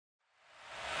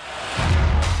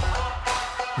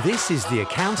This is the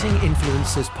Accounting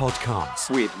Influencers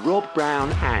Podcast with Rob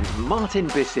Brown and Martin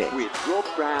Bissett.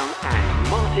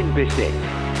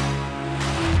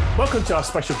 Welcome to our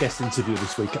special guest interview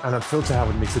this week, and I'm thrilled to have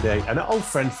with me today an old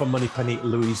friend from Moneypenny,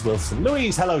 Louise Wilson.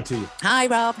 Louise, hello to you. Hi,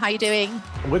 Rob. How are you doing?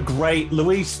 We're great.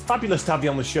 Louise, fabulous to have you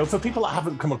on the show. For people that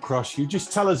haven't come across you,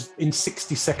 just tell us in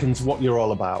 60 seconds what you're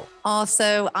all about.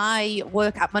 So I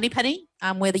work at Moneypenny,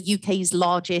 and we're the UK's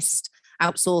largest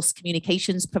outsourced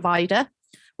communications provider.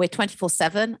 We're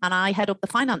 24/7, and I head up the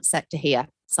finance sector here.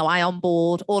 So I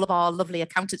onboard all of our lovely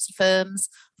accountancy firms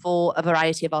for a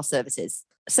variety of our services.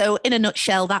 So in a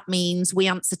nutshell, that means we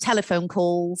answer telephone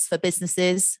calls for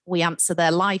businesses, we answer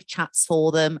their live chats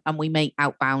for them, and we make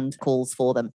outbound calls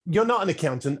for them. You're not an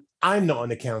accountant. I'm not an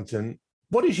accountant.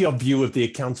 What is your view of the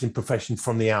accounting profession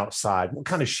from the outside? What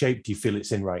kind of shape do you feel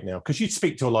it's in right now? Because you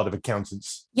speak to a lot of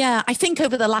accountants. Yeah, I think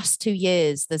over the last 2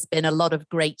 years, there's been a lot of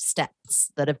great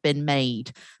steps that have been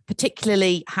made,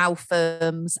 particularly how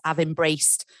firms have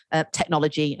embraced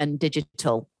technology and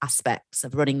digital aspects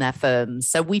of running their firms.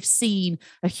 So we've seen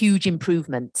a huge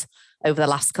improvement over the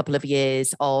last couple of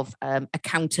years of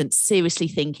accountants seriously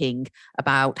thinking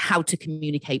about how to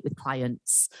communicate with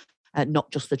clients,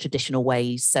 not just the traditional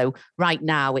ways. So right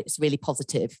now, it's really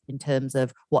positive in terms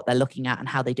of what they're looking at and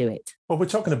how they do it. Well, we're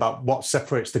talking about what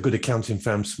separates the good accounting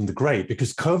firms from the great,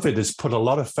 because COVID has put a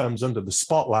lot of firms under the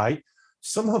spotlight.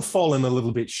 Some have fallen a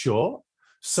little bit short.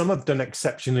 Some have done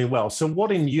exceptionally well. So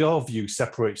what, in your view,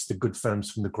 separates the good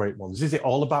firms from the great ones? Is it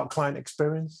all about client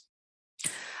experience?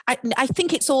 I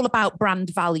think it's all about brand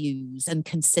values and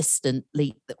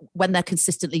when they're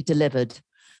consistently delivered.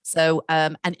 So,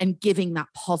 and giving that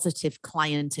positive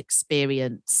client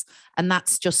experience. And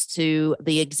that's just to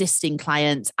the existing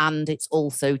clients, and it's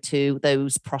also to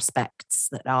those prospects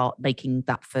that are making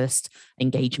that first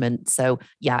engagement. So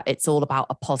yeah, it's all about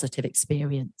a positive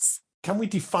experience. Can we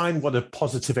define what a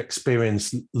positive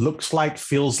experience looks like,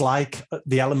 feels like,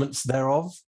 the elements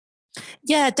thereof?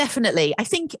 Yeah, definitely. I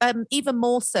think even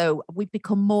more so, we've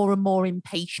become more and more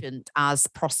impatient as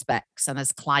prospects and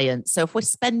as clients. So if we're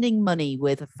spending money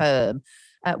with a firm,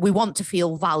 we want to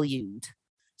feel valued.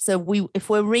 So if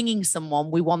we're ringing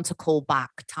someone, we want to call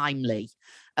back timely.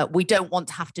 We don't want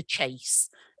to have to chase.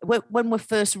 When we're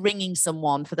first ringing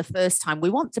someone for the first time, we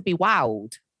want to be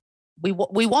wowed.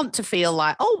 We want to feel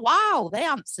like, oh, wow, they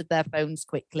answered their phones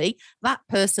quickly. That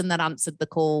person that answered the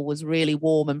call was really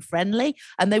warm and friendly,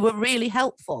 and they were really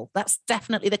helpful. That's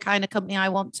definitely the kind of company I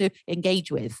want to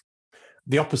engage with.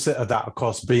 The opposite of that, of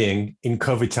course, being in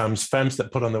COVID times, firms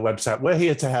that put on their website, we're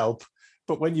here to help.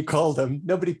 But when you call them,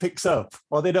 nobody picks up,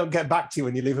 or they don't get back to you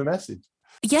when you leave a message.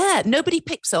 Yeah, nobody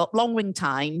picks up, long ring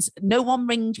times, no one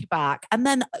rings you back. And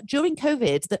then during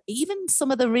COVID, even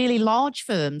some of the really large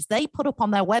firms, they put up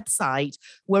on their website,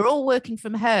 we're all working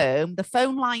from home, the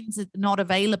phone lines are not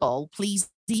available, please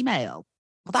email.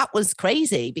 Well, that was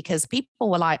crazy because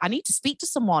people were like, I need to speak to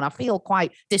someone. I feel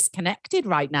quite disconnected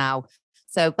right now.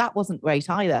 So that wasn't great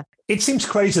either. It seems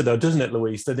crazy though, doesn't it,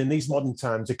 Louise, that in these modern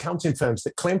times, accounting firms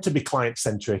that claim to be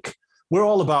client-centric, we're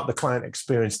all about the client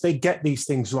experience, they get these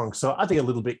things wrong. So are they a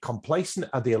little bit complacent?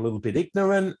 Are they a little bit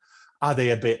ignorant? Are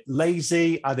they a bit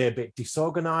lazy? Are they a bit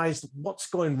disorganized? What's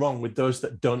going wrong with those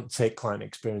that don't take client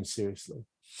experience seriously?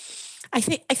 I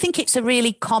think it's a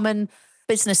really common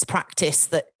business practice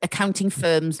that accounting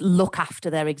firms look after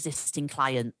their existing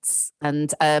clients.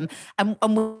 And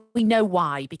we know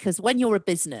why, because when you're a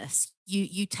business,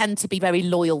 you tend to be very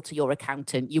loyal to your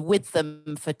accountant. You're with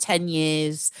them for 10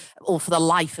 years or for the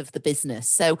life of the business.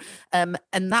 So, and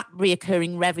that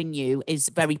reoccurring revenue is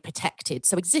very protected.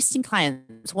 So existing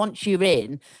clients, once you're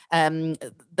in,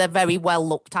 they're very well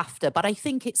looked after. But I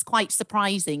think it's quite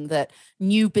surprising that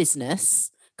new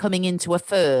business coming into a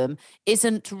firm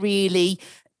isn't really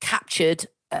captured,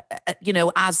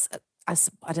 as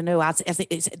I don't know, as it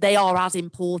is, they are as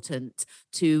important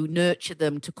to nurture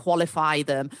them, to qualify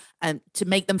them, and to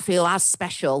make them feel as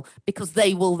special, because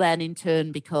they will then in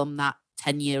turn become that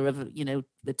tenure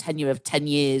of 10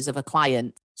 years of a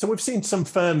client. So we've seen some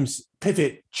firms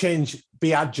pivot, change,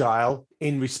 be agile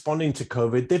in responding to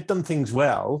COVID. They've done things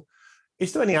well.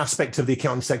 Is there any aspect of the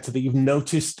accounting sector that you've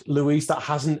noticed, Louise, that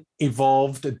hasn't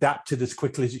evolved, adapted as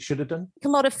quickly as it should have done? A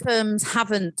lot of firms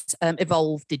haven't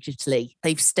evolved digitally.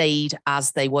 They've stayed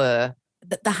as they were.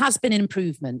 There has been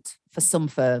improvement for some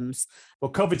firms.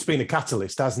 Well, COVID's been a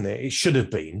catalyst, hasn't it? It should have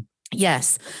been.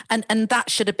 Yes. And that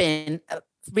should have been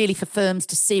really for firms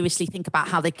to seriously think about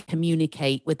how they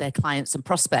communicate with their clients and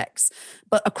prospects.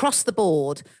 But across the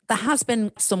board, there has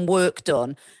been some work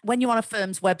done. When you're on a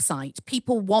firm's website,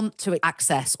 people want to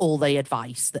access all the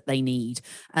advice that they need.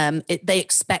 They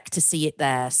expect to see it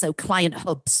there. So client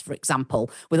hubs, for example,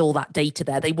 with all that data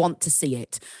there, they want to see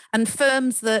it. And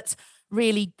firms that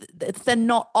really, if they're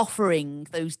not offering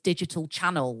those digital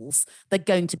channels, they're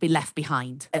going to be left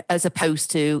behind, as opposed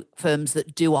to firms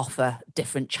that do offer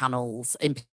different channels,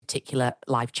 in particular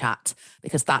live chat,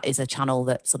 because that is a channel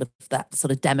that sort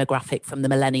of demographic from the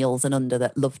millennials and under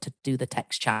that love to do the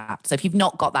text chat. So if you've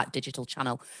not got that digital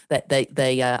channel, that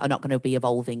they are not going to be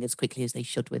evolving as quickly as they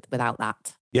should without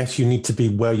that. Yes, you need to be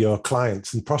where your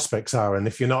clients and prospects are. And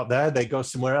if you're not there, they go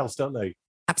somewhere else, don't they?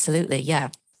 Absolutely, yeah.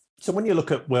 So when you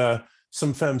look at where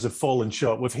some firms have fallen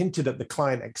short, we've hinted at the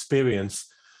client experience.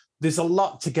 There's a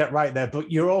lot to get right there,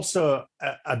 but you're also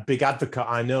a big advocate,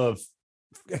 I know, of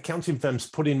accounting firms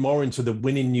putting more into the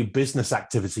winning new business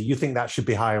activity. You think that should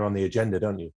be higher on the agenda,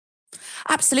 don't you?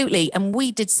 Absolutely. And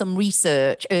we did some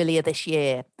research earlier this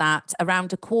year that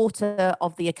around a quarter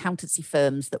of the accountancy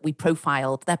firms that we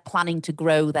profiled, they're planning to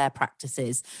grow their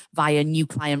practices via new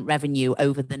client revenue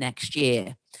over the next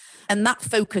year. And that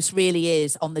focus really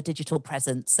is on the digital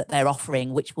presence that they're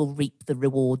offering, which will reap the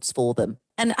rewards for them.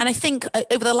 And I think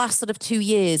over the last sort of 2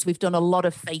 years, we've done a lot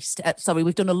of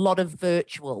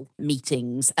virtual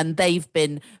meetings, and they've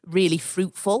been really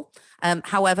fruitful.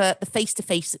 However, the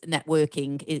face-to-face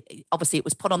networking, obviously it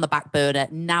was put on the back burner.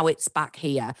 Now it's back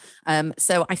here.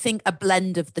 So I think a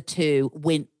blend of the two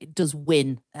does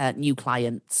win new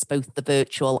clients, both the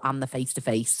virtual and the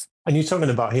face-to-face. And you're talking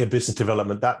about here business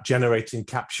development, that generating,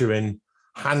 capturing,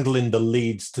 handling the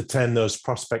leads to turn those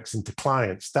prospects into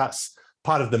clients. That's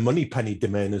part of the money penny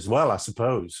domain as well, I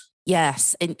suppose.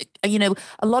 Yes. And,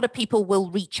 a lot of people will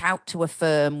reach out to a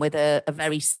firm with a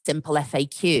very simple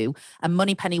FAQ, and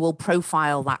Moneypenny will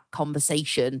profile that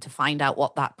conversation to find out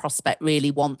what that prospect really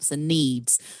wants and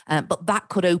needs. But that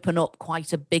could open up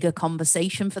quite a bigger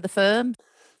conversation for the firm.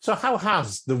 So how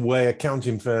has the way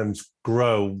accounting firms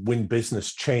grow, win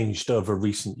business changed over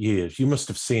recent years? You must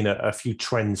have seen a few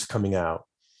trends coming out.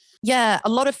 Yeah, a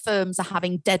lot of firms are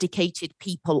having dedicated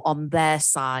people on their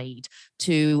side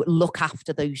to look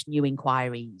after those new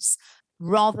inquiries,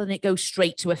 rather than it go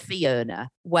straight to a fee earner,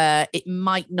 where it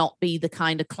might not be the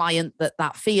kind of client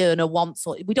that fee earner wants,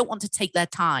 or we don't want to take their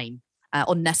time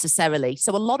unnecessarily.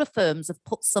 So a lot of firms have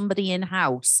put somebody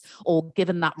in-house or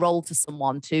given that role to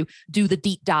someone to do the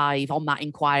deep dive on that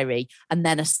inquiry and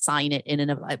then assign it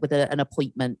with an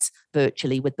appointment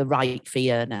virtually with the right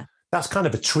fee earner. That's kind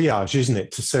of a triage, isn't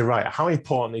it? To say, right, how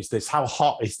important is this? How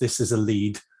hot is this as a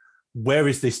lead? Where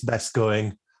is this best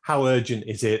going? How urgent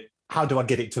is it? How do I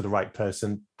get it to the right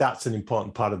person? That's an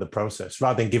important part of the process,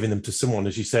 rather than giving them to someone,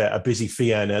 as you say, a busy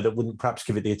fee earner that wouldn't perhaps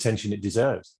give it the attention it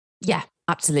deserves. Yeah,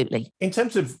 absolutely. In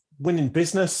terms of winning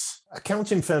business,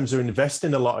 accounting firms are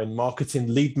investing a lot in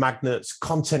marketing, lead magnets,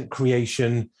 content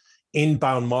creation,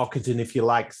 inbound marketing, if you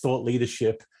like, thought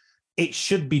leadership. It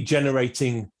should be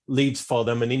generating leads for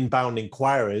them and inbound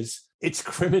inquiries. It's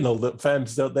criminal that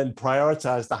firms don't then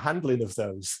prioritize the handling of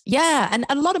those. Yeah, and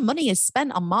a lot of money is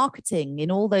spent on marketing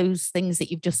in all those things that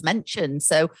you've just mentioned.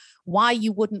 So why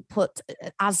you wouldn't put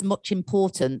as much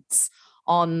importance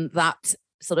on that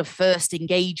sort of first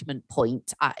engagement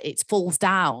point, it falls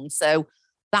down. So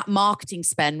that marketing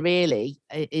spend really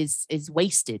is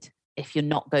wasted if you're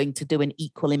not going to do an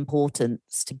equal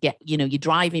importance to get, you're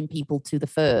driving people to the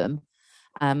firm.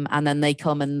 And then they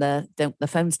come and the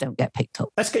phones don't get picked up.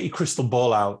 Let's get your crystal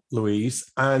ball out, Louise,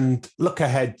 and look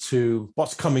ahead to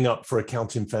what's coming up for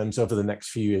accounting firms over the next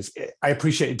few years. I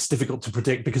appreciate it's difficult to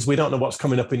predict because we don't know what's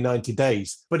coming up in 90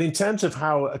 days. But in terms of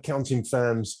how accounting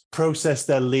firms process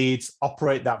their leads,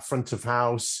 operate that front of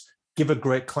house, give a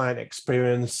great client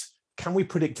experience, can we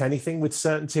predict anything with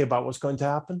certainty about what's going to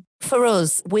happen? For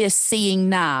us, we're seeing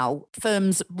now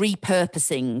firms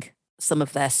repurposing some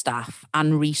of their staff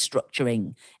and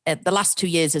restructuring. The last 2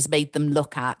 years has made them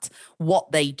look at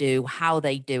what they do, how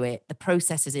they do it, the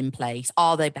processes in place,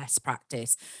 are they best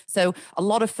practice? So a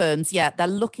lot of firms, they're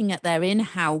looking at their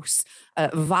in-house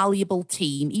valuable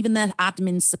team, even their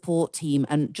admin support team,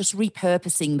 and just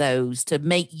repurposing those to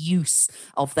make use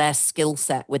of their skill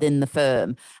set within the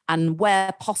firm, and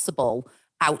where possible,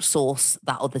 outsource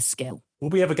that other skill. Will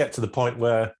we ever get to the point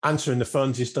where answering the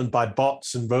phones is done by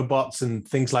bots and robots and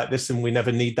things like this, and we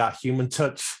never need that human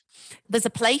touch? There's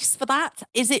a place for that.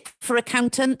 Is it for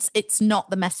accountants? It's not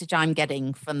the message I'm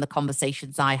getting from the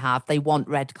conversations I have. They want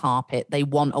red carpet. They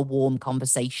want a warm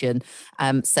conversation.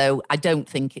 So I don't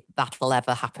think that'll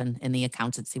ever happen in the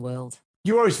accountancy world.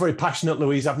 You're always very passionate,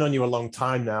 Louise. I've known you a long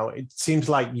time now. It seems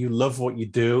like you love what you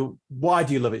do. Why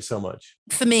do you love it so much?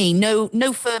 For me, no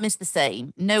firm is the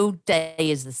same. No day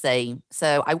is the same.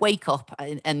 So I wake up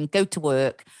and go to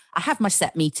work. I have my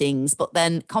set meetings, but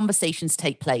then conversations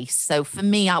take place. So for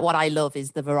me, what I love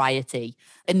is the variety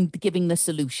and giving the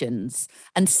solutions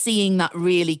and seeing that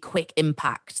really quick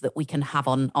impact that we can have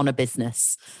on a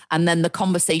business. And then the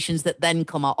conversations that then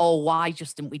come out, oh, why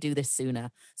just didn't we do this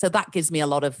sooner? So that gives me a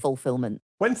lot of fulfillment.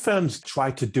 When firms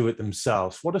try to do it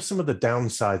themselves, what are some of the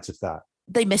downsides of that?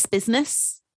 They miss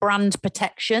business, brand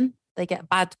protection. They get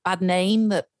a bad name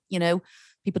that,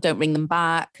 people don't ring them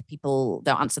back. People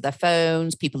don't answer their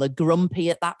phones. People are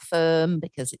grumpy at that firm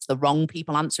because it's the wrong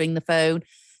people answering the phone.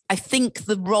 I think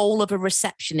the role of a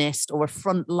receptionist or a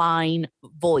frontline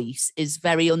voice is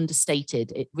very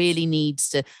understated. It really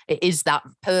that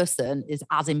person is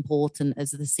as important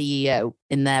as the CEO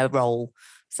in their role.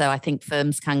 So I think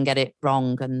firms can get it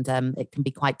wrong and it can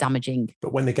be quite damaging.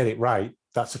 But when they get it right,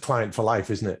 that's a client for life,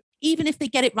 isn't it? Even if they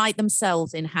get it right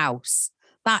themselves in-house,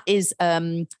 that is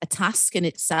a task in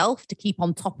itself to keep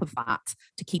on top of that,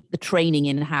 to keep the training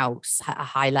in-house at a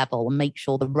high level and make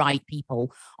sure the right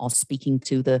people are speaking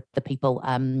to the people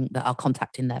that are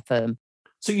contacting their firm.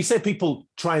 So you say people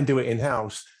try and do it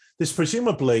in-house. There's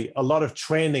presumably a lot of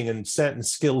training and certain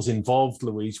skills involved,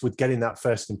 Louise, with getting that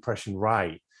first impression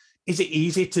right. Is it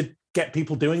easy to get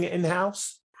people doing it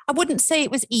in-house? I wouldn't say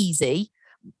it was easy.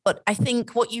 But I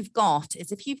think what you've got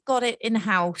is if you've got it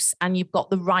in-house and you've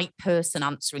got the right person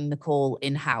answering the call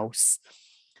in-house,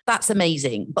 that's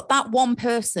amazing. But that one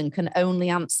person can only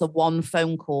answer one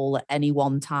phone call at any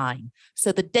one time.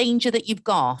 So the danger that you've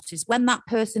got is when that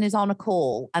person is on a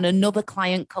call and another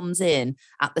client comes in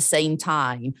at the same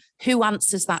time, who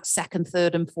answers that second,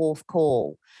 third, and fourth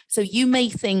call? So you may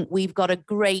think we've got a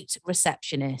great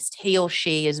receptionist. He or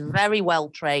she is very well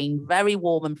trained, very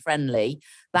warm and friendly.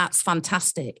 That's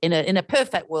fantastic. In a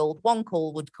perfect world, one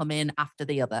call would come in after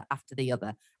the other,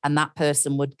 and that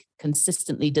person would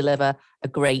consistently deliver a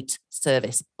great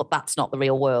service. But that's not the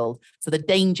real world. So the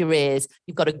danger is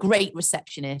you've got a great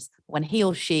receptionist. When he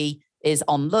or she is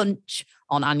on lunch,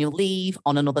 on annual leave,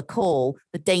 on another call,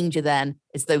 the danger then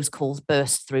is those calls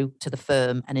burst through to the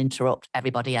firm and interrupt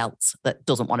everybody else that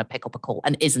doesn't want to pick up a call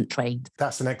and isn't trained.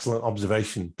 That's an excellent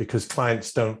observation because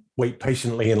clients don't wait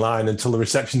patiently in line until the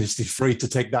receptionist is free to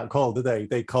take that call, do they?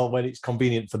 They call when it's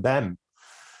convenient for them.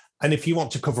 And if you want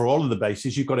to cover all of the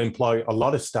bases, you've got to employ a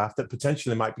lot of staff that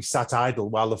potentially might be sat idle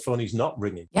while the phone is not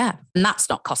ringing. Yeah, and that's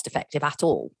not cost effective at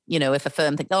all. If a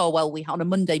firm thinks, on a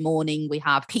Monday morning, we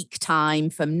have peak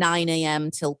time from 9 a.m.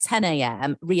 till 10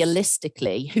 a.m.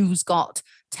 Realistically, who's got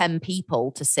 10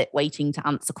 people to sit waiting to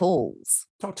answer calls?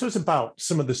 Talk to us about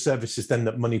some of the services then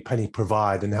that Moneypenny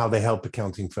provide and how they help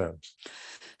accounting firms.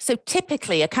 So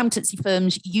typically, accountancy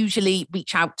firms usually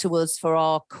reach out to us for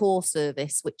our core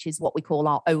service, which is what we call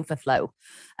our overflow.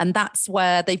 And that's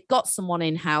where they've got someone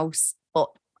in-house, but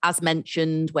as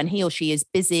mentioned, when he or she is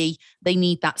busy, they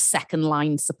need that second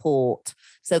line support.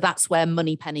 So that's where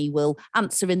Moneypenny will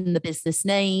answer in the business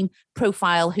name,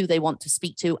 profile who they want to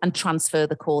speak to, and transfer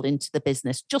the call into the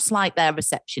business, just like their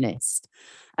receptionist.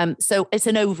 So it's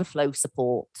an overflow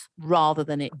support rather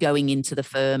than it going into the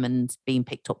firm and being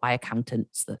picked up by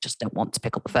accountants that just don't want to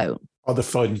pick up the phone. Or the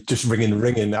phone just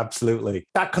ringing, absolutely.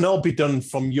 That can all be done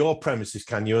from your premises,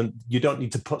 can you? And you don't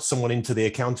need to put someone into the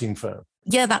accounting firm.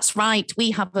 Yeah, that's right.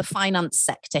 We have a finance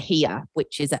sector here,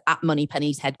 which is at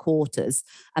Moneypenny's headquarters.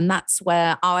 And that's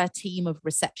where our team of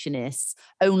receptionists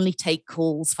only take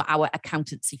calls for our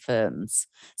accountancy firms.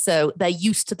 So they're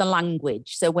used to the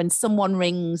language. So when someone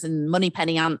rings and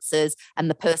Moneypenny answers and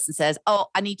the person says, oh,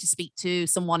 I need to speak to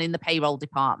someone in the payroll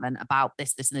department about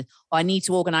this, and this, or I need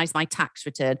to organize my tax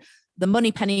return. The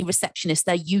Moneypenny receptionist,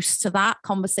 they're used to that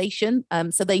conversation.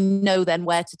 So they know then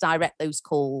where to direct those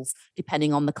calls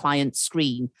depending on the client's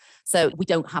screen. So we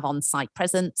don't have on-site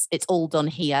presence. It's all done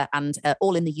here and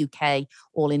all in the UK,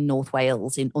 all in North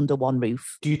Wales under one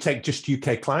roof. Do you take just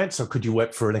UK clients or could you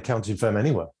work for an accounting firm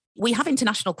anywhere? We have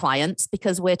international clients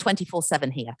because we're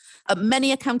 24/7 here.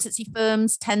 Many accountancy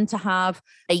firms tend to have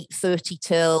 8:30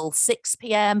 till 6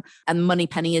 p.m. and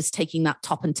Moneypenny is taking that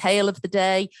top and tail of the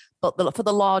day. But for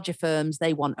the larger firms,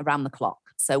 they want around the clock.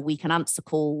 So we can answer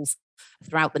calls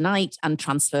throughout the night and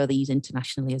transfer these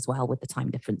internationally as well with the time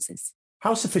differences.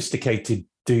 How sophisticated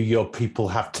do your people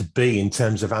have to be in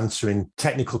terms of answering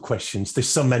technical questions? There's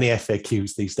so many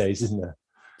FAQs these days, isn't there?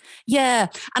 Yeah.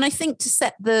 And I think to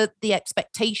set the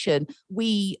expectation,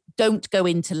 we don't go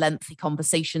into lengthy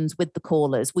conversations with the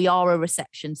callers. We are a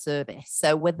reception service.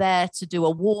 So we're there to do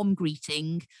a warm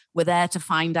greeting. We're there to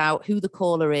find out who the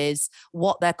caller is,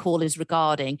 what their call is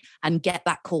regarding, and get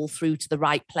that call through to the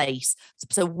right place.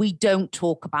 So we don't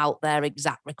talk about their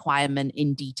exact requirement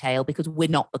in detail because we're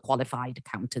not the qualified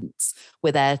accountants.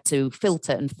 We're there to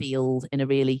filter and field in a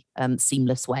really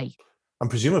seamless way. And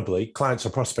presumably clients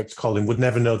or prospects calling would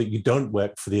never know that you don't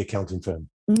work for the accounting firm.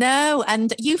 No,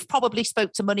 and you've probably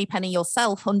spoke to Moneypenny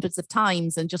yourself hundreds of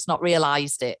times and just not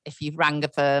realised it if you've rang a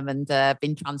firm and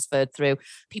been transferred through.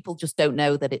 People just don't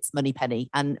know that it's Moneypenny.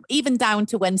 And even down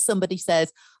to when somebody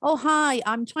says, oh, hi,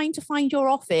 I'm trying to find your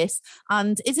office.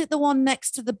 And is it the one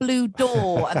next to the blue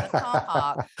door at the car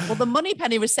park? Well, the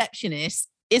Moneypenny receptionist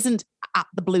isn't at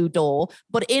the blue door,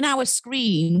 but in our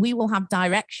screen, we will have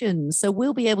directions. So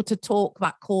we'll be able to talk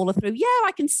that caller through. Yeah,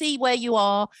 I can see where you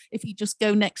are. If you just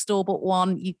go next door but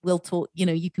one, you will talk,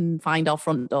 you can find our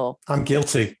front door. I'm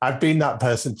guilty. I've been that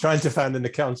person trying to find an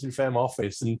accounting firm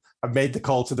office, and I've made the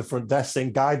call to the front desk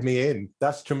saying, guide me in.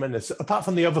 That's tremendous. Apart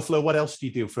from the overflow, what else do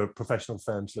you do for professional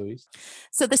firms, Louise?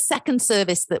 So the second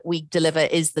service that we deliver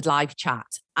is the live chat.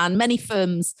 And many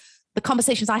firms, the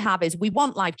conversations I have is we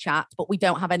want live chat, but we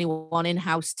don't have anyone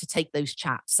in-house to take those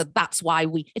chats. So that's why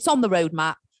it's on the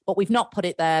roadmap, but we've not put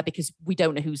it there because we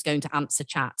don't know who's going to answer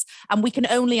chats. And we can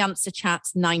only answer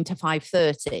chats 9 to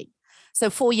 5:30. So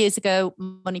 4 years ago,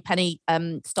 Moneypenny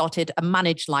started a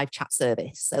managed live chat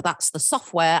service. So that's the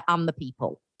software and the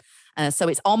people. So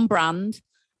it's on brand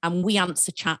and we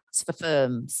answer chats for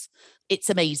firms. It's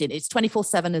amazing. It's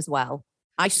 24/7 as well.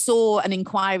 I saw an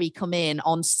inquiry come in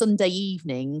on Sunday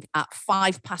evening at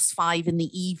 5:05 in the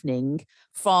evening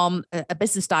from a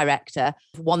business director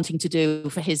wanting to do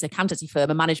for his accountancy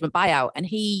firm a management buyout. And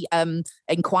he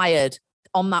inquired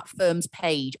on that firm's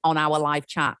page on our live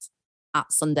chat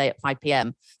at Sunday at 5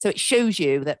 p.m. So it shows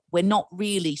you that we're not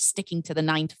really sticking to the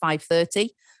 9 to 5:30.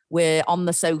 We're on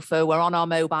the sofa, we're on our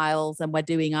mobiles, and we're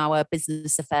doing our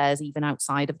business affairs even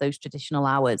outside of those traditional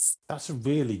hours. That's a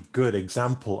really good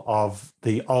example of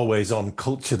the always-on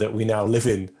culture that we now live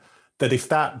in, that if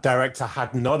that director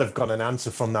had not have got an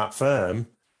answer from that firm,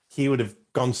 he would have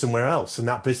gone somewhere else and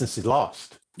that business is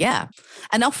lost. Yeah.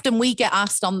 And often we get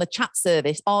asked on the chat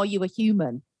service, are you a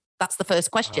human? That's the first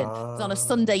question. So on a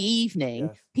Sunday evening,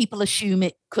 yes, people assume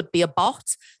it could be a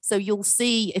bot. So you'll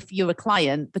see if you're a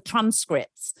client, the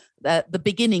transcripts, the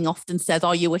beginning often says,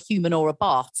 are you a human or a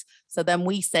bot? So then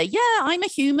we say, yeah, I'm a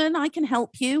human. I can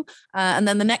help you. And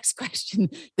then the next question,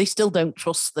 they still don't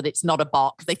trust that it's not a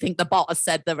bot because they think the bot has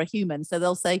said they're a human. So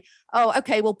they'll say, oh,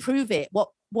 okay, well, prove it.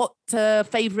 What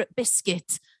favorite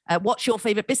biscuit? What's your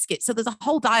favorite biscuit? So there's a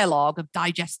whole dialogue of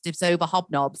digestives over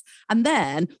hobnobs. And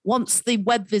then once the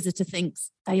web visitor thinks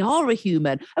they are a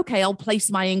human, okay, I'll place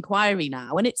my inquiry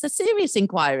now. And it's a serious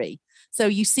inquiry. So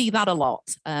you see that a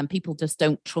lot. People just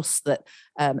don't trust that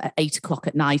at 8 o'clock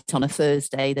at night on a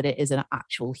Thursday that it is an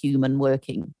actual human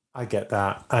working. I get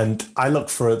that. And I look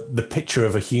for the picture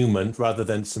of a human rather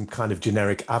than some kind of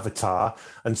generic avatar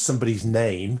and somebody's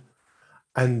name.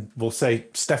 And we'll say,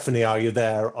 Stephanie, are you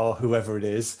there? Or whoever it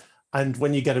is. And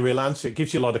when you get a real answer, it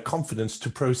gives you a lot of confidence to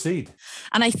proceed.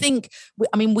 And I think,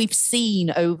 we've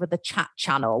seen over the chat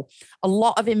channel, a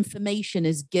lot of information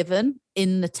is given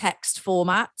in the text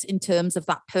format in terms of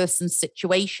that person's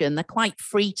situation. They're quite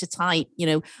free to type,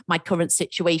 my current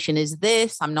situation is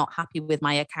this. I'm not happy with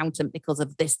my accountant because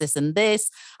of this, this, and this.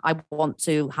 I want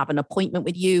to have an appointment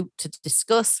with you to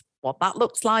discuss what that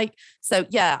looks like. So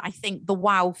yeah, I think the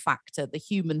wow factor, the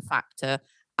human factor,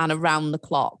 and around the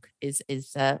clock is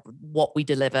what we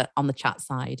deliver on the chat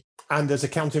side. And as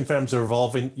accounting firms are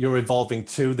evolving, you're evolving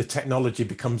too. The technology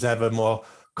becomes ever more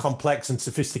complex and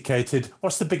sophisticated.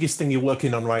 What's the biggest thing you're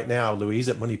working on right now, Louise,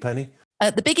 at Moneypenny?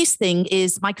 The biggest thing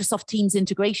is Microsoft Teams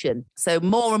integration. So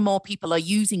more and more people are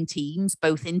using Teams,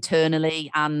 both internally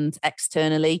and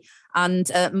externally. And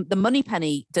the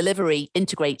Moneypenny delivery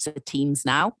integrates with Teams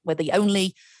now. We're the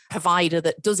only provider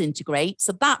that does integrate.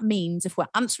 So that means if we're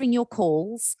answering your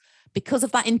calls, because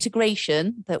of that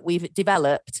integration that we've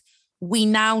developed, we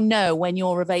now know when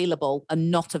you're available and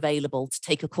not available to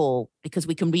take a call because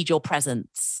we can read your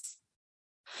presence.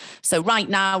 So right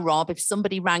now, Rob, if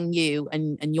somebody rang you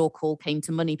and your call came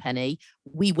to Moneypenny,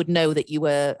 we would know that you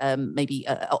were maybe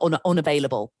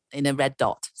unavailable in a red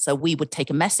dot. So we would take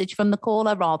a message from the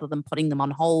caller rather than putting them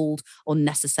on hold or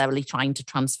necessarily trying to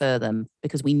transfer them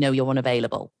because we know you're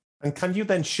unavailable. And can you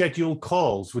then schedule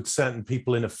calls with certain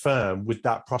people in a firm with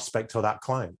that prospect or that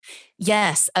client?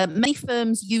 Yes, many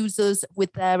firms use us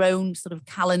with their own sort of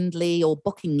Calendly or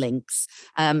booking links.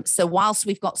 So whilst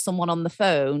we've got someone on the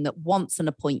phone that wants an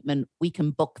appointment, we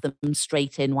can book them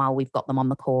straight in while we've got them on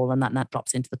the call, and that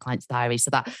drops into the client's diary. So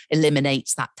that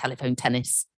eliminates that telephone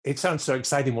tennis. It sounds so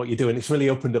exciting what you're doing. It's really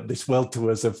opened up this world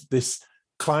to us of this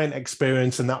client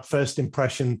experience and that first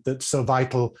impression that's so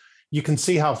vital. You can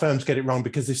see how firms get it wrong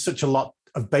because there's such a lot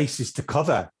of bases to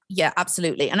cover. Yeah,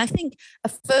 absolutely. And I think a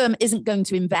firm isn't going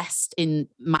to invest in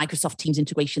Microsoft Teams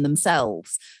integration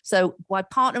themselves. So by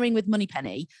partnering with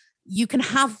Moneypenny, you can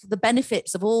have the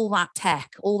benefits of all that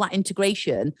tech, all that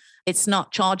integration. It's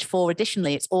not charged for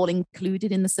additionally, it's all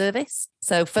included in the service.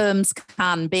 So firms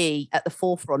can be at the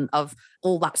forefront of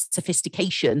all that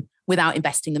sophistication without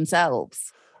investing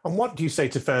themselves. And what do you say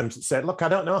to firms that say, look, I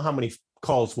don't know how many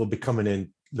calls will be coming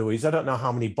in, Louise. I don't know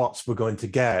how many bots we're going to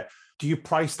get. Do you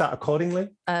price that accordingly?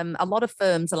 A lot of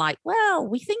firms are like, well,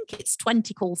 we think it's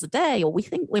 20 calls a day, or we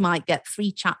think we might get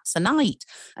 3 chats a night.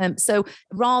 So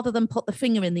rather than put the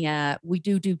finger in the air, we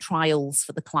do trials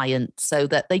for the client so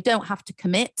that they don't have to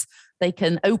commit. They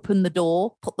can open the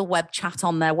door, put the web chat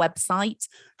on their website,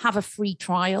 have a free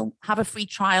trial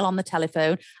on the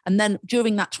telephone. And then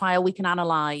during that trial, we can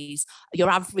analyze your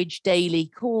average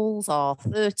daily calls are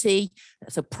 30.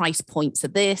 So price points are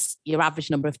this. Your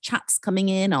average number of chats coming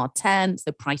in are 10.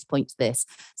 So price points this.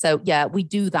 So yeah, we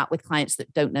do that with clients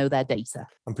that don't know their data.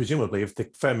 And presumably if the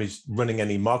firm is running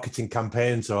any marketing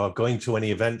campaigns or going to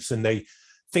any events and they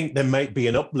think there might be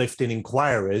an uplift in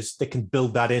inquiries, they can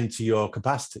build that into your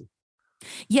capacity.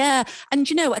 Yeah. And,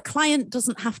 a client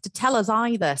doesn't have to tell us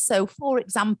either. So, for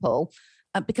example,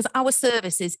 because our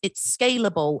service it's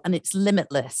scalable and it's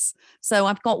limitless. So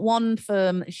I've got one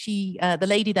firm, the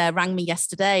lady there rang me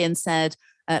yesterday and said,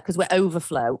 because we're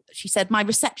overflow, she said, my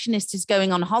receptionist is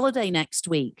going on holiday next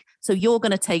week. So you're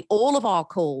going to take all of our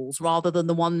calls rather than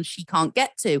the ones she can't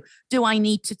get to. Do I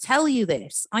need to tell you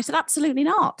this? I said, absolutely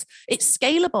not. It's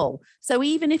scalable. So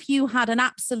even if you had an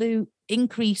absolute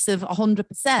increase of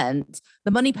 100%,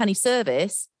 the Moneypenny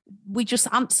service, we just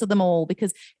answer them all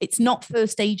because it's not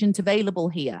first agent available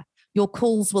here. Your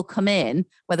calls will come in,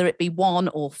 whether it be 1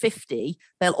 or 50,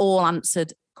 they'll all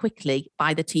answered quickly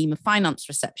by the team of finance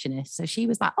receptionists. So she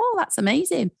was like, oh, that's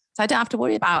amazing. So I don't have to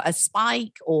worry about a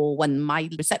spike or when my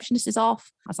receptionist is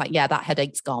off. I was like, yeah, that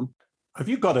headache's gone. Have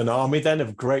you got an army then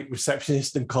of great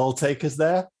receptionists and call takers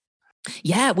there?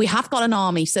 Yeah, we have got an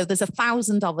army. So there's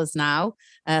 1,000 of us now,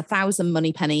 1,000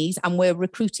 Moneypennies, and we're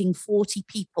recruiting 40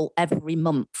 people every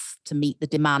month to meet the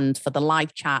demand for the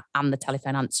live chat and the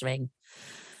telephone answering.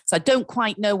 So I don't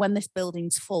quite know when this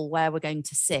building's full where we're going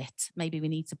to sit. Maybe we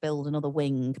need to build another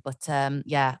wing, but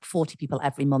 40 people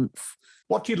every month.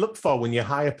 What do you look for when you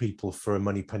hire people for a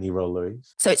Moneypenny role,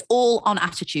 Louise? So it's all on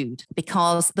attitude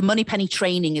because the Moneypenny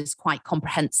training is quite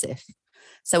comprehensive.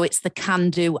 So it's the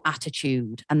can-do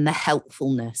attitude and the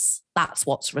helpfulness. That's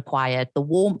what's required, the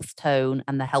warmth tone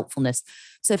and the helpfulness.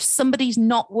 So if somebody's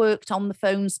not worked on the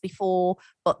phones before,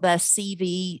 but their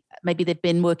CV, maybe they've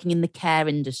been working in the care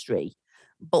industry,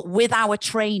 but with our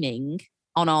training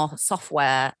on our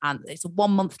software, and it's a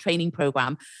 1-month training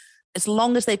program, as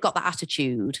long as they've got that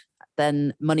attitude,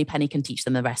 then Moneypenny can teach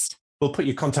them the rest. We'll put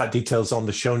your contact details on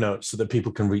the show notes so that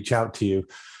people can reach out to you.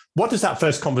 What does that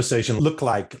first conversation look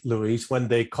like, Louise, when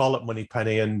they call up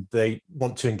Moneypenny and they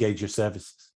want to engage your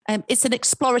services? It's an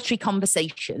exploratory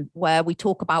conversation where we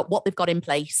talk about what they've got in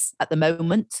place at the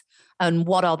moment and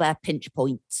what are their pinch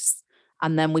points.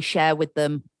 And then we share with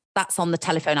them, that's on the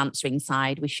telephone answering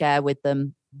side, we share with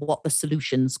them what the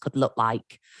solutions could look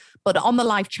like. But on the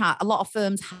live chat, a lot of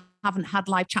firms haven't had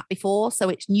live chat before, so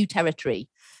it's new territory.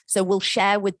 So we'll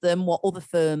share with them what other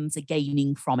firms are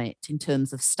gaining from it in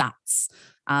terms of stats.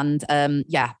 And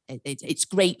it's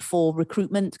great for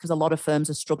recruitment because a lot of firms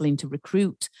are struggling to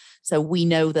recruit. So we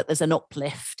know that there's an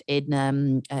uplift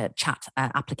in chat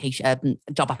application,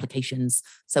 job applications.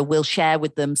 So we'll share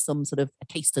with them some sort of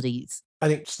case studies.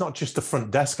 And it's not just the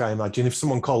front desk, I imagine. If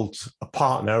someone called a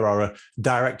partner or a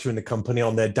director in the company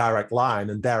on their direct line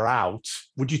and they're out,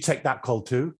 would you take that call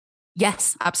too?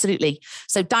 Yes, absolutely.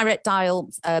 So direct dial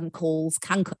calls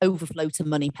can overflow to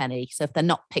Moneypenny. So if they're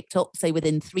not picked up, say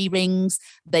within 3 rings,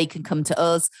 they can come to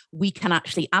us. We can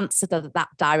actually answer that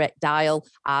direct dial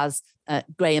as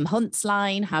Graham Hunt's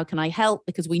line. How can I help?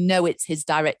 Because we know it's his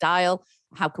direct dial.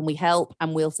 How can we help?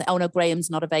 And we'll say, oh no, Graham's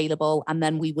not available. And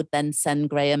then we would then send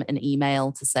Graham an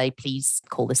email to say, please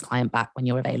call this client back when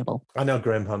you're available. I know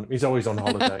Graham Hunt. He's always on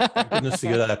holiday. Thank goodness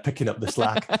you're there picking up the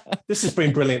slack. This has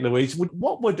been brilliant, Louise.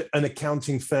 What would an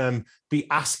accounting firm be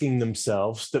asking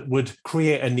themselves that would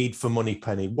create a need for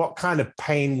Moneypenny? What kind of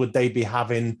pain would they be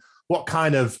having? What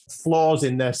kind of flaws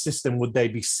in their system would they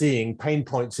be seeing, pain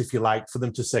points, if you like, for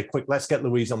them to say, quick, let's get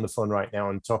Louise on the phone right now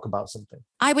and talk about something?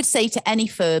 I would say to any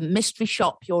firm, mystery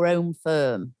shop your own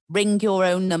firm, ring your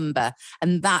own number.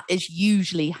 And that is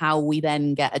usually how we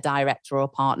then get a director or a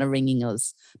partner ringing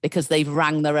us, because they've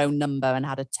rang their own number and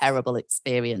had a terrible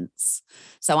experience.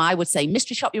 So I would say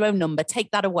mystery shop your own number,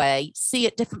 take that away, see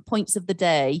at different points of the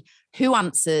day who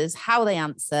answers, how they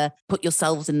answer, put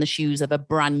yourselves in the shoes of a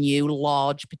brand new,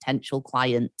 large potential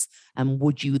client. And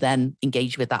would you then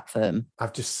engage with that firm?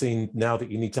 I've just seen now that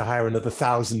you need to hire another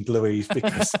 1,000, Louise,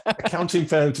 because accounting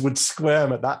firms would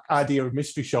squirm at that idea of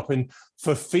mystery shopping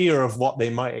for fear of what they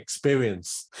might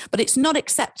experience. But it's not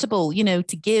acceptable,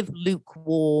 to give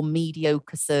lukewarm,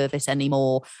 mediocre service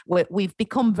anymore. We've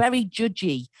become very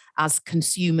judgy as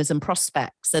consumers and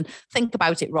prospects. And think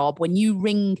about it, Rob, when you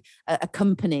ring a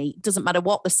company, it doesn't matter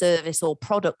what the service or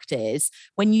product is,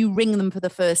 when you ring them for the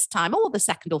first time or the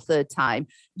second or third time,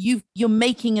 you're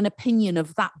making an opinion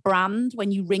of that brand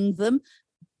when you ring them.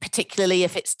 Particularly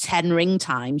if it's 10 ring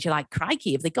times, you're like,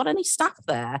 crikey, have they got any staff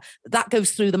there? That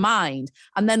goes through the mind.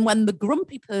 And then when the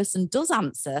grumpy person does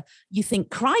answer, you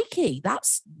think, crikey,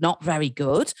 that's not very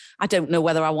good. I don't know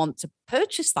whether I want to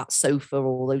purchase that sofa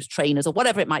or those trainers or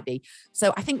whatever it might be.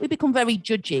 So I think we become very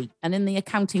judgy. And in the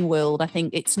accounting world, I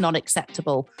think it's not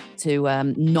acceptable to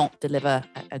not deliver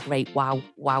a great wow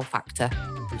factor.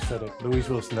 You said it. Louise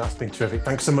Wilson, that's been terrific.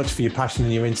 Thanks so much for your passion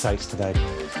and your insights today.